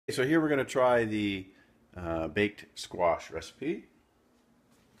So here we're going to try the baked squash recipe.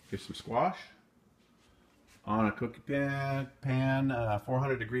 Get some squash on a cookie pan,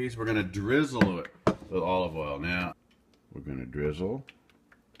 400 degrees. We're going to drizzle it with olive oil. Now we're going to drizzle,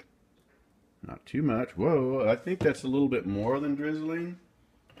 not too much. Whoa, I think that's a little bit more than drizzling,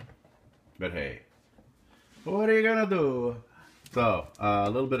 but hey, what are you going to do? So a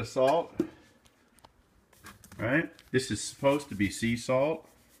little bit of salt, right? This is supposed to be sea salt.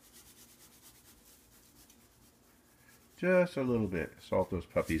 Just a little bit. Salt those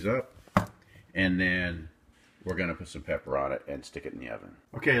puppies up. And then we're going to put some pepper on it and stick it in the oven.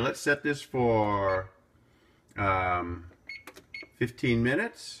 Okay, let's set this for 15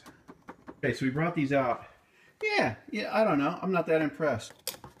 minutes. Okay, so we brought these out. Yeah, I don't know. I'm not that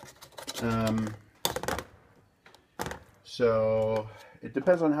impressed. So it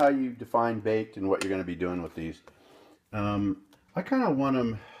depends on how you define baked and what you're going to be doing with these. I kind of want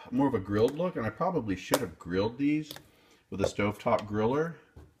them more of a grilled look, and I probably should have grilled these with a stovetop griller.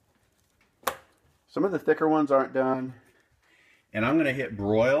 Some of the thicker ones aren't done. And I'm gonna hit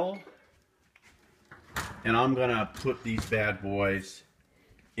broil, and I'm gonna put these bad boys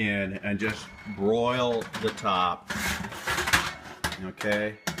in and just broil the top,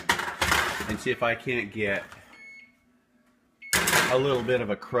 okay? And see if I can't get a little bit of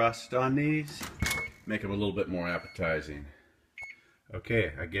a crust on these, make them a little bit more appetizing.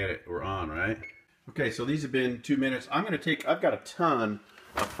 Okay, I get it, we're on, right? Okay, so these have been 2 minutes. I've got a ton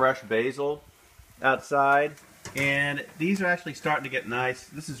of fresh basil outside, and these are actually starting to get nice.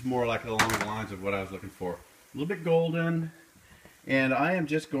 This is more like along the lines of what I was looking for. A little bit golden, and I am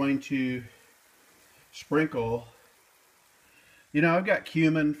just going to sprinkle. You know, I've got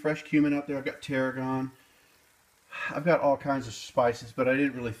cumin, fresh cumin out there. I've got tarragon. I've got all kinds of spices, but I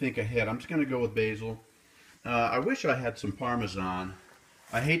didn't really think ahead. I'm just going to go with basil. I wish I had some Parmesan.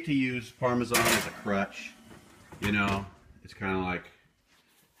 I hate to use Parmesan as a crutch, you know. It's kind of like,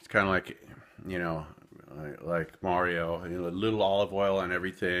 you know, like Mario, you know, a little olive oil and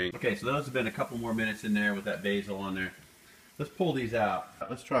everything. Okay, so those have been a couple more minutes in there with that basil on there. Let's pull these out.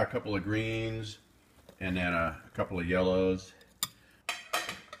 Let's try a couple of greens and then a couple of yellows.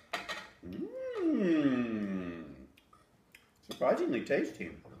 Surprisingly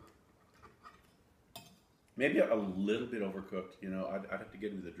tasty. Maybe a little bit overcooked, you know. I'd have to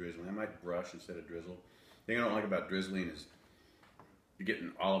get into the drizzling. I might brush instead of drizzle. The thing I don't like about drizzling is you're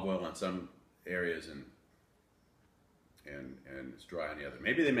getting olive oil on some areas and it's dry on the other.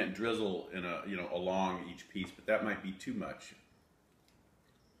 Maybe they meant drizzle in a, you know, along each piece, but that might be too much.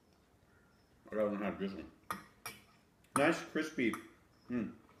 I'd rather not have drizzling. Nice, crispy.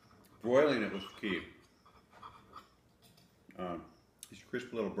 Broiling it was key. These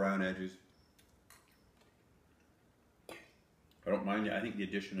crisp little brown edges. I don't mind it. I think the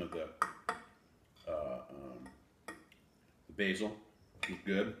addition of the basil is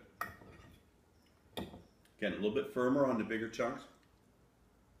good. Again, a little bit firmer on the bigger chunks.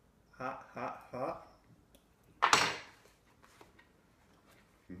 Hot, hot, hot.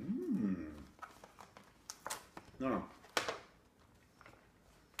 No.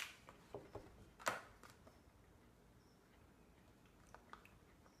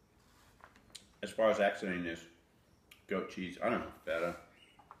 As far as accenting this, goat cheese, I don't know, feta,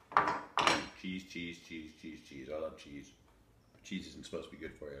 cheese. I love cheese. Cheese isn't supposed to be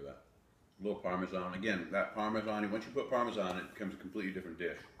good for you, but a little Parmesan. Again, that Parmesan, once you put Parmesan, it becomes a completely different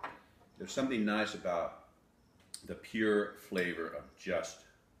dish. There's something nice about the pure flavor of just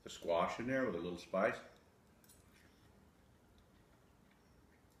the squash in there with a little spice.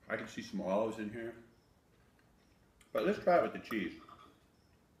 I can see some olives in here. But let's try it with the cheese.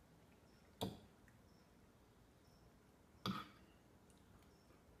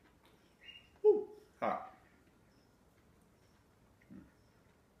 Woo, hot.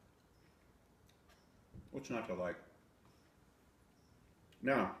 What's not to like?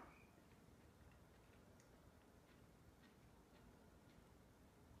 Now,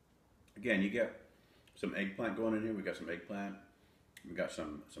 again, you get some eggplant going in here. We got some eggplant. We got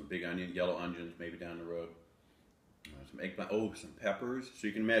some big onion, yellow onions, maybe down the road. Some eggplant. Oh, some peppers. So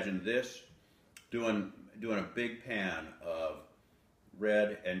you can imagine this doing a big pan of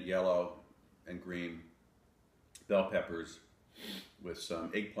red and yellow and green bell peppers with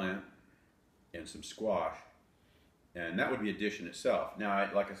some eggplant and some squash, and that would be a dish in itself. Now,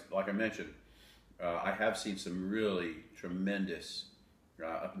 like I mentioned, I have seen some really tremendous.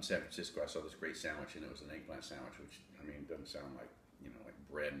 Up in San Francisco, I saw this great sandwich, and it was an eggplant sandwich, which, I mean, doesn't sound like, you know, like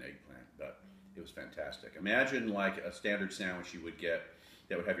bread and eggplant, but it was fantastic. Imagine like a standard sandwich you would get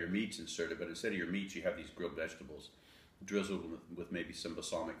that would have your meats inserted, but instead of your meats, you have these grilled vegetables. drizzled with maybe some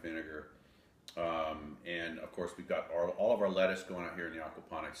balsamic vinegar. And of course, we've got all of our lettuce going out here in the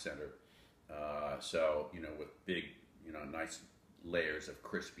aquaponics center. So, you know, with big, you know, nice layers of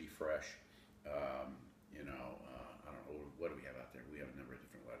crispy, fresh, you know, I don't know, what do we have out there? We have a number of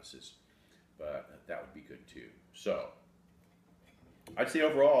different lettuces, but that would be good too. So, I'd say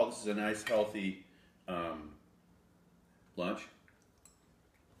overall, this is a nice, healthy lunch.